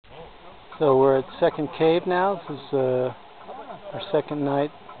So we're at second cave now. This is our second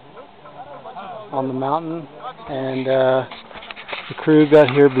night on the mountain, and the crew got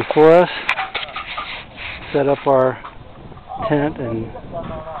here before us, set up our tent and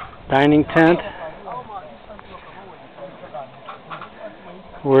dining tent.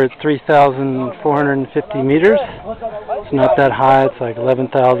 We're at 3,450 meters. It's not that high, it's like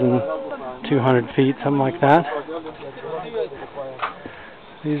 11,200 feet, something like that.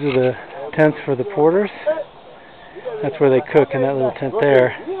 These are the tents for the porters. That's where they cook, in that little tent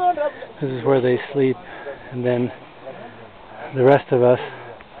there. This is where they sleep, and then the rest of us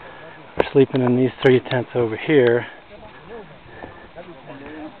are sleeping in these three tents over here.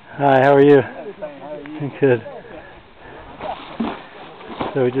 Hi, how are you? Good.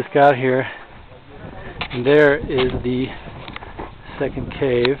 So we just got here, and there is the second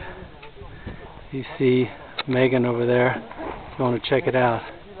cave. You see Megan over there. If you want to check it out.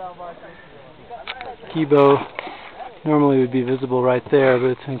 Kibo normally would be visible right there,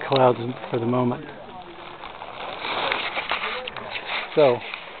 but it's in clouds for the moment. So,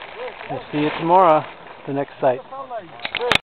 we'll see you tomorrow, the next site.